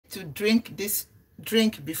to drink this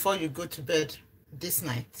drink before you go to bed this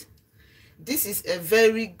night. This is a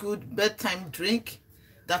very good bedtime drink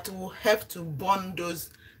that will help to burn those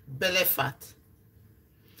belly fat.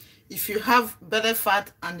 If you have belly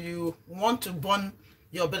fat and you want to burn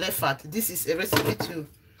your belly fat, this is a recipe to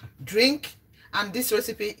drink, and this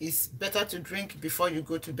recipe is better to drink before you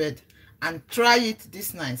go to bed. And try it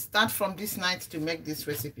this night. Start from this night to make this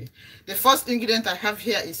recipe. The first ingredient I have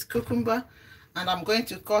here is cucumber, and I'm going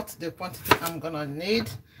to cut the quantity I'm gonna need.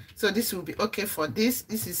 So this will be okay for this.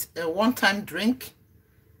 This is a one-time drink.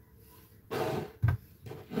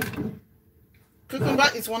 Cucumber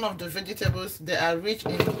is one of the vegetables. They are rich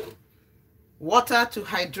in water to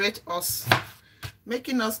hydrate us,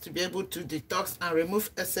 making us to be able to detox and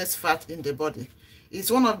remove excess fat in the body.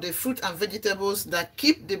 It's one of the fruit and vegetables that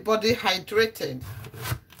keep the body hydrated.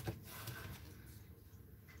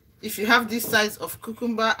 If you have this size of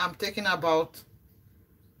cucumber, I'm taking about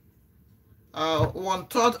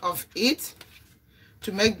 1/3 of it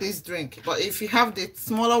to make this drink. But if you have the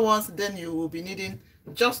smaller ones, then you will be needing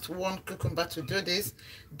just 1 cucumber to do this.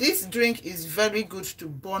 This drink is very good to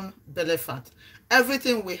burn belly fat.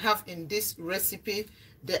 Everything we have in this recipe,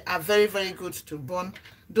 they are very, very good to burn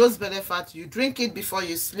those belly fat. You drink it before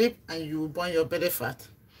you sleep and you will burn your belly fat,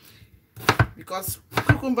 because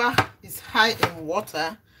cucumber is high in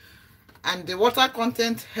water, and the water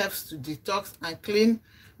content helps to detox and clean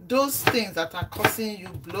those things that are causing you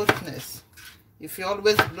bloatness. If you're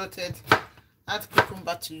always bloated, add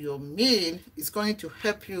cucumber to your meal. It's going to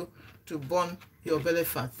help you to burn your belly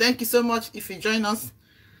fat. Thank you so much. If you join us,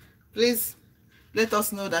 please let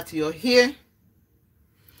us know that you're here.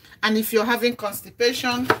 And if you're having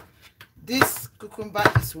constipation, this cucumber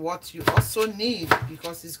is what you also need,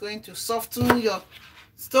 because it's going to soften your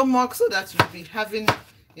stomach so that you'll be having,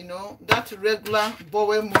 you know, that regular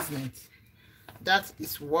bowel movement. That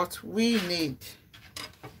is what we need.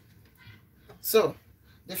 So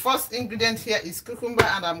the first ingredient here is cucumber,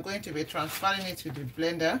 and I'm going to be transferring it to the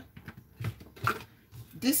blender.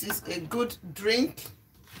 This is a good drink.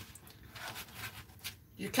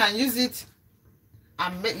 You can use it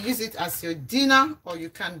and use it as your dinner, or you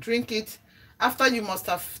can drink it after you must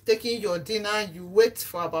have taken your dinner. You wait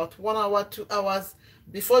for about 1 hour, 2 hours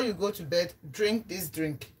before you go to bed. Drink this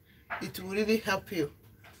drink. It will really help you.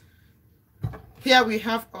 Here we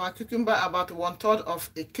have our cucumber, about 1/3 of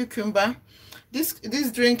a cucumber.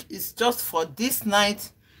 This drink is just for this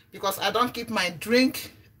night, because I don't keep my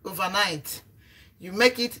drink overnight. You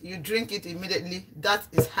make it, you drink it immediately. That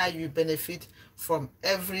is how you benefit from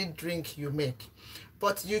every drink you make.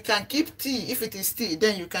 But you can keep tea. If it is tea,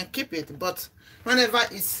 then you can keep it. But whenever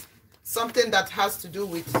it's something that has to do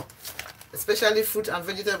with especially fruit and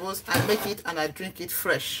vegetables, I make it and I drink it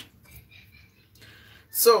fresh.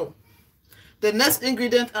 So the next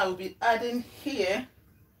ingredient I will be adding here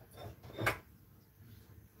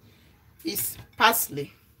is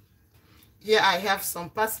parsley. Here I have some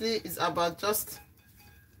parsley. It's about just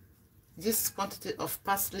this quantity of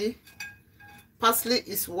parsley. Parsley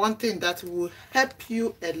is one thing that will help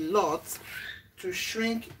you a lot to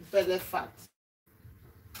shrink belly fat.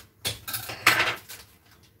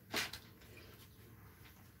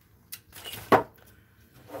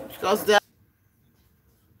 Because there.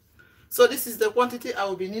 So this is the quantity I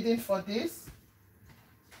will be needing for this.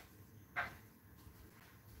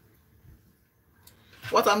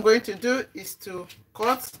 What I'm going to do is to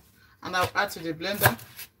cut, and I'll add to the blender.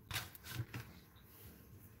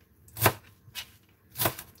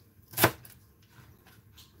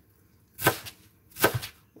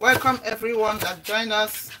 Welcome everyone that joined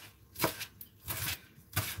us.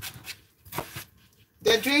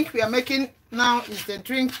 The drink we are making now is the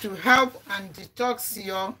drink to help and detox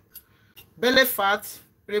your belly fat,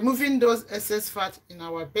 removing those excess fat in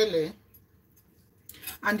our belly.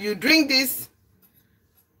 And you drink this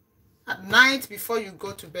at night before you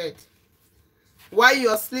go to bed. While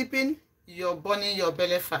you're sleeping, you're burning your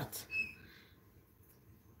belly fat.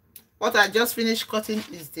 What I just finished cutting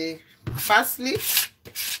is the parsley.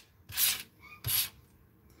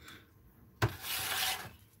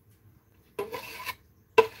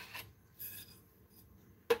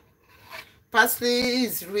 Parsley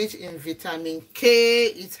is rich in vitamin K.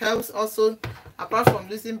 It helps also, apart from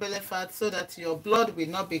losing belly fat, so that your blood will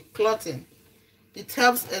not be clotting. It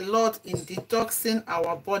helps a lot in detoxing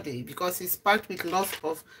our body, because it's packed with lots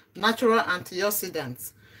of natural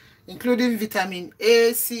antioxidants, including vitamin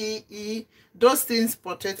A, C, E. Those things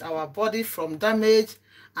protect our body from damage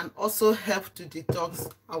and also help to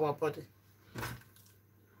detox our body.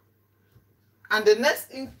 And the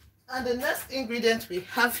next ingredient we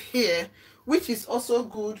have here, which is also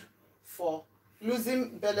good for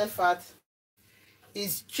losing belly fat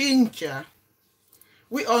is ginger.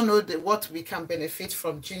 We all know what we can benefit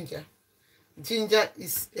from ginger. Ginger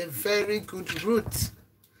is a very good root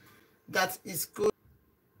that is good,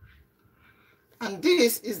 and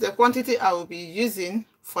this is the quantity I will be using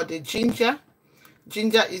for the ginger.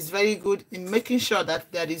 Ginger is very good in making sure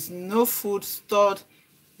that there is no food stored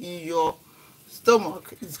in your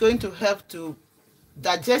stomach. It's going to help to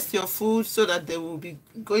digest your food so that they will be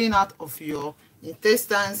going out of your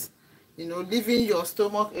intestines, you know, leaving your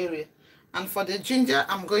stomach area. And for the ginger,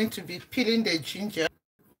 I'm going to be peeling the ginger.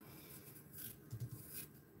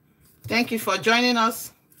 Thank you for joining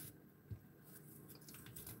us.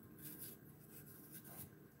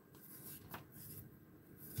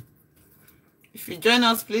 If you join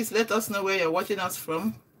us, please let us know where you're watching us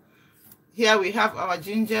from. Here we have our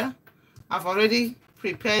ginger. I've already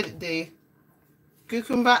prepared the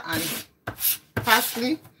cucumber and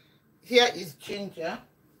parsley. Here is ginger.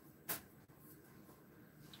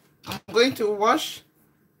 I'm going to wash.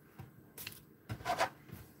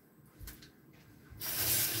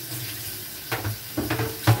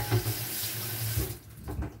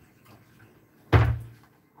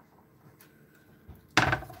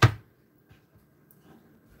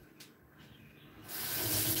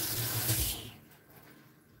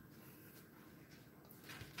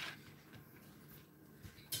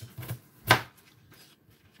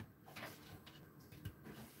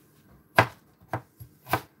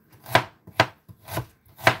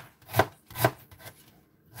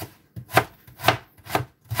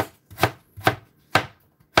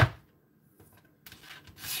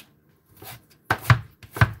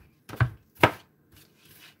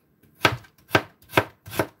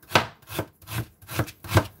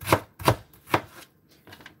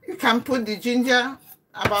 Can put the ginger,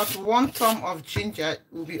 about 1 thumb of ginger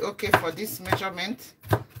will be okay for this measurement.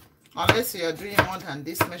 Unless you are doing more than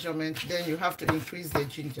this measurement, then you have to increase the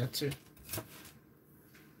ginger too.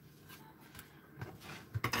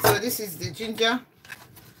 So this is the ginger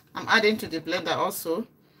I'm adding to the blender also.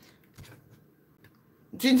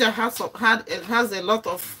 Ginger has a lot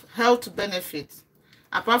of health benefits.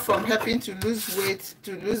 Apart from helping to lose weight,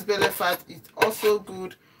 to lose belly fat, it's also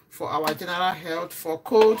good for our general health, for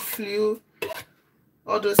cold, flu,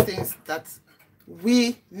 all those things that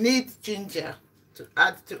we need ginger to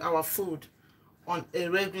add to our food on a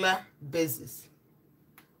regular basis.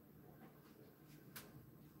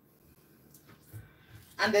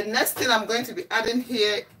 And the next thing I'm going to be adding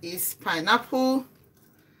here is pineapple.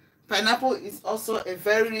 Pineapple is also a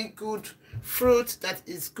very good fruit that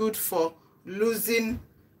is good for losing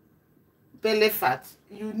belly fat.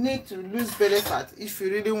 You need to lose belly fat if you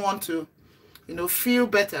really want to, you know, feel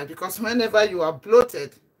better, because whenever you are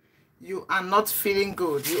bloated, you are not feeling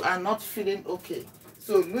good, you are not feeling okay.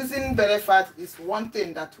 So losing belly fat is one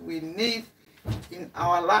thing that we need in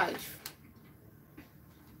our life.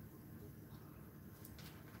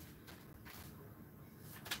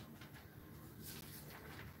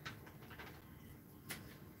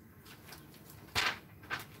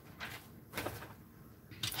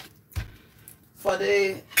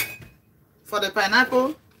 For the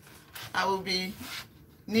pineapple, I will be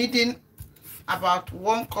needing about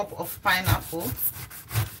 1 cup of pineapple.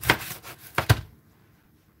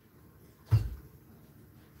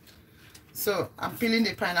 So I'm peeling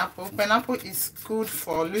the pineapple. Pineapple is good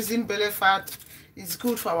for losing belly fat. It's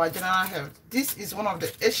good for our general health. This is one of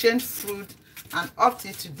the ancient fruit, and up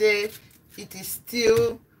to today, it is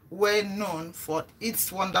still well known for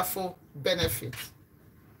its wonderful benefits.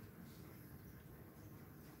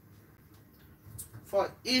 For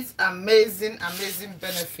its amazing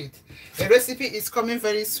benefit. A recipe is coming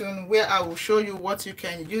very soon where I will show you what you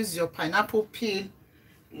can use your pineapple peel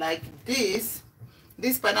like this.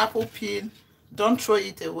 This pineapple peel, don't throw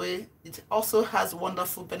it away. It also has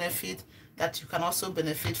wonderful benefit that you can also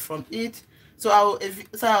benefit from it. So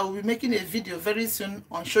I will be making a video very soon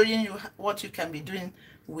on showing you what you can be doing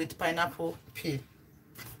with pineapple peel.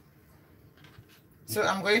 So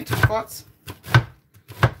I'm going to cut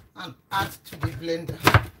and add to the blender.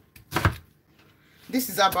 This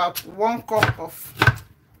is about 1 cup of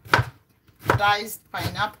diced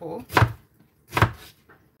pineapple.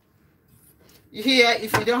 Here,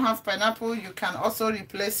 if you don't have pineapple, you can also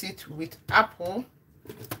replace it with apple,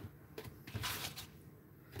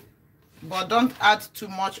 but don't add too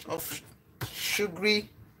much of sugary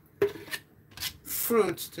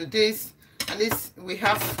fruit to this. At least we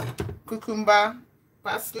have cucumber,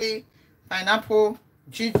 parsley, pineapple,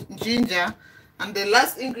 ginger, and the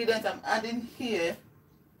last ingredient I'm adding here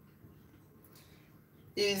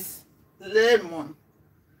is lemon.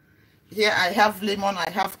 Here I have lemon.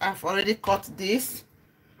 I've already cut this.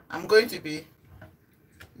 I'm going to be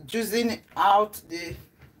juicing out the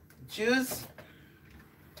juice.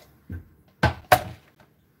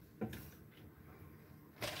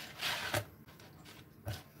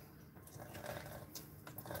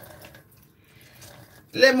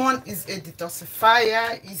 Lemon is a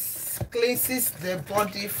detoxifier. It cleanses the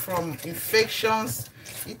body from infections.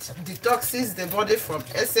 It detoxes the body from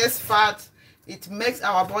excess fat. It makes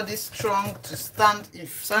our body strong to stand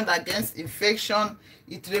against infection.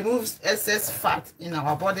 It removes excess fat in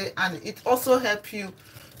our body, and it also helps you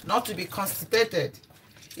not to be constipated.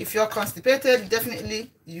 If you're constipated,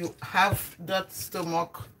 definitely you have that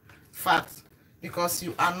stomach fat, because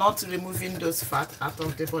you are not removing those fat out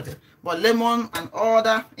of the body. But lemon and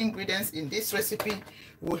other ingredients in this recipe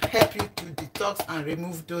will help you to detox and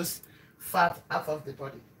remove those fat out of the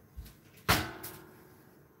body.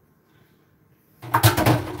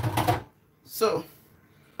 So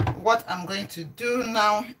what I'm going to do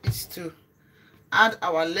now is to add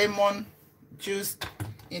our lemon juice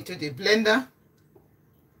into the blender.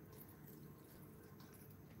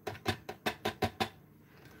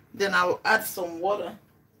 Then I'll add some water.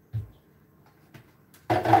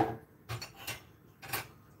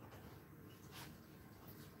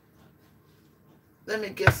 Let me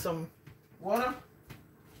get some water.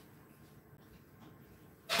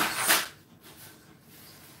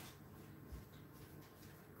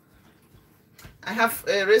 I have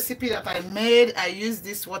a recipe that I made. I use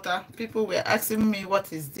this water. People were asking me,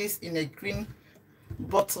 what is this in a green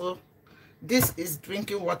bottle? This is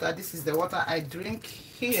drinking water. This is the water I drink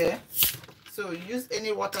here. So use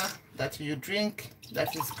any water that you drink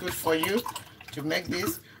that is good for you to make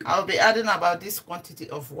this. I'll be adding about this quantity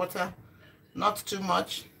of water, not too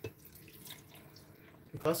much,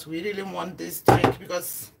 because we really want this drink,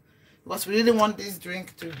 because we really want this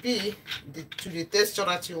drink to be to the texture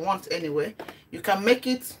that you want anyway. You can make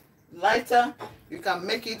it lighter, you can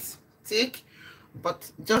make it thick, but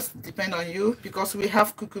just depend on you, because we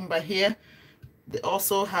have cucumber here. They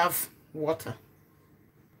also have water.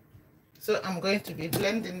 So I'm going to be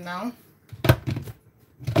blending now.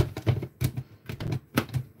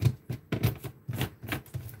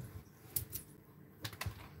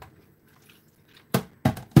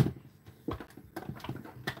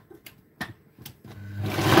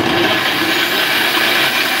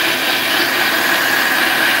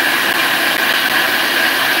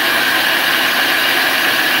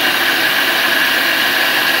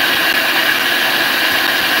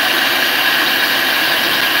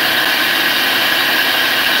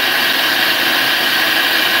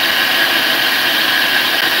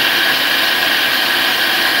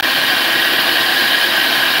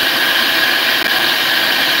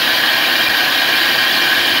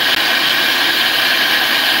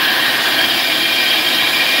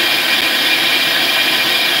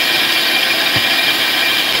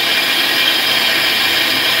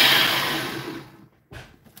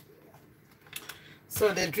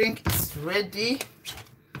 So the drink is ready.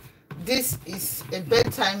 This is a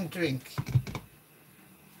bedtime drink.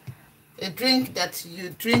 A drink that you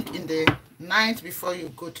drink in the night before you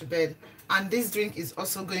go to bed. And this drink is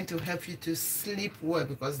also going to help you to sleep well,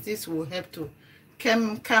 because this will help to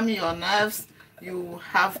calm your nerves. You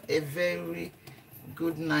have a very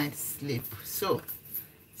good night's sleep. So,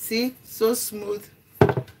 see, so smooth,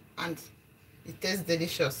 and it tastes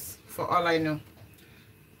delicious for all I know.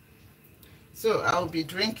 So I'll be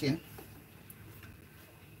drinking.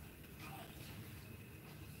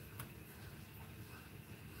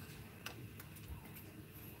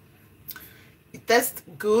 It tastes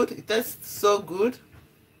good. It tastes so good.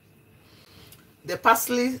 The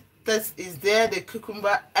parsley taste is there, the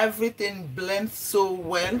cucumber, everything blends so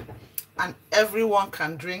well, and everyone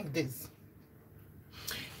can drink this.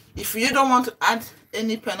 If you don't want to add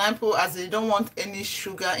any pineapple, as you don't want any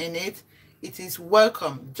sugar in it, it is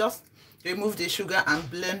welcome. Just remove the sugar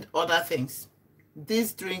and blend other things.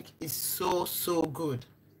 This drink is so good.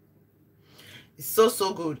 It's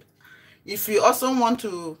so good. If you also want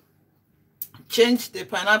to change the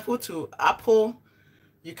pineapple to apple,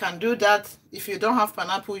 you can do that. If you don't have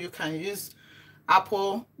pineapple, you can use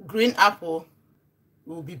apple. Green apple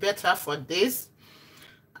will be better for this,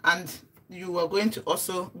 and you are going to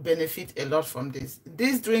also benefit a lot from this.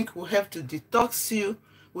 This drink will help to detox you,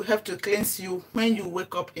 will help to cleanse you when you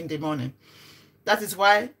wake up in the morning. That is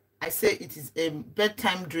why I say it is a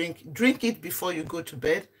bedtime drink. Drink it before you go to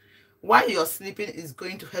bed. While you're sleeping, is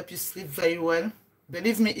going to help you sleep very well.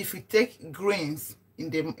 Believe me, if you take greens in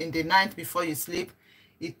the night before you sleep,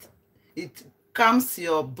 it calms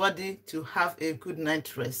your body to have a good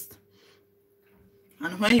night rest.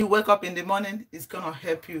 And when you wake up in the morning, it's gonna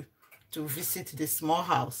help you to visit the small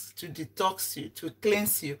house, to detox you, to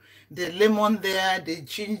cleanse you. The lemon there, the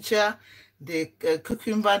ginger, the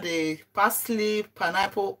cucumber, the parsley,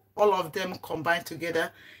 pineapple, all of them combined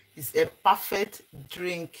together is a perfect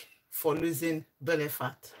drink for losing belly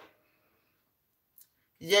fat.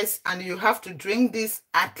 Yes, and you have to drink this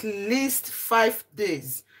at least 5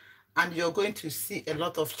 days, and you're going to see a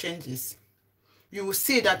lot of changes. You will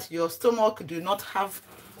see that your stomach do not have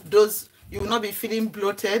those, you will not be feeling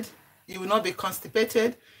bloated, you will not be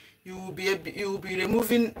constipated, you will be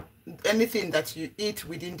removing anything that you eat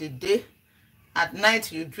within the day. At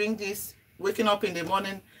night you drink this, waking up in the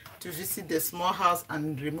morning to visit the small house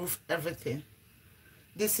and remove everything.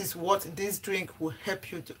 This is what this drink will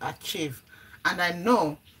help you to achieve, and I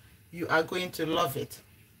know you are going to love it.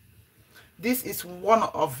 This is one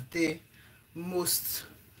of the most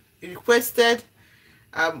requested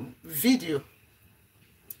video.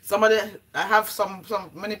 I have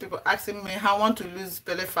many people asking me, how I want to lose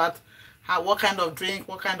belly fat, what kind of drink,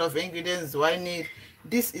 what kind of ingredients do I need?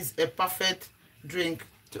 This is a perfect drink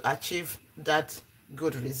to achieve that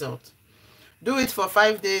good result. Do it for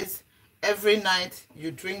 5 days. Every night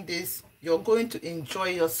you drink this, you're going to enjoy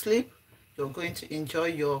your sleep, you're going to enjoy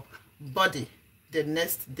your body the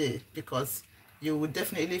next day, because you will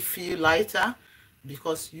definitely feel lighter,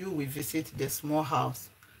 because you will visit the small house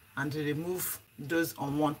and remove those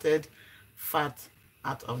unwanted fat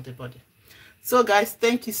out of the body. So guys,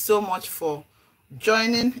 thank you so much for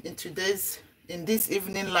joining in this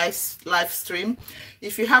evening live stream.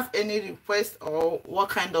 If you have any request or what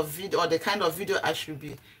kind of video or the kind of video I should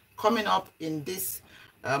be coming up in this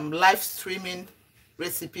live streaming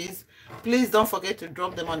recipes, please don't forget to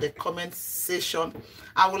drop them on the comment section.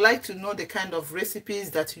 I would like to know the kind of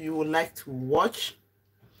recipes that you would like to watch.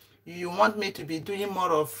 You want me to be doing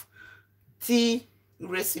more of tea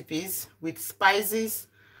recipes with spices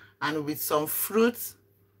and with some fruits?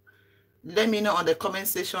 Let me know on the comment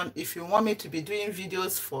section. If you want me to be doing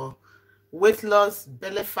videos for weight loss,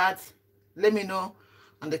 belly fat, let me know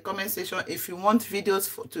on the comment section. If you want videos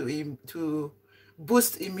to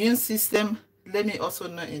boost immune system, let me also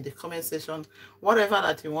know in the comment section. Whatever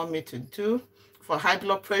that you want me to do for high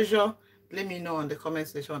blood pressure, let me know on the comment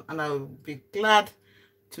section, and I will be glad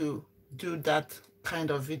to do that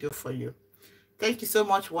kind of video for you. Thank you so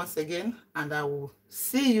much once again, and I will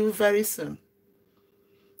see you very soon.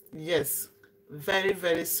 Yes, very,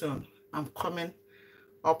 very soon. I'm coming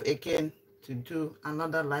up again to do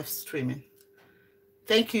another live streaming.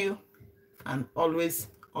 Thank you, and always,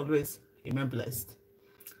 always remain blessed.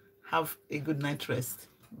 Have a good night rest.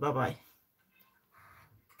 Bye-bye.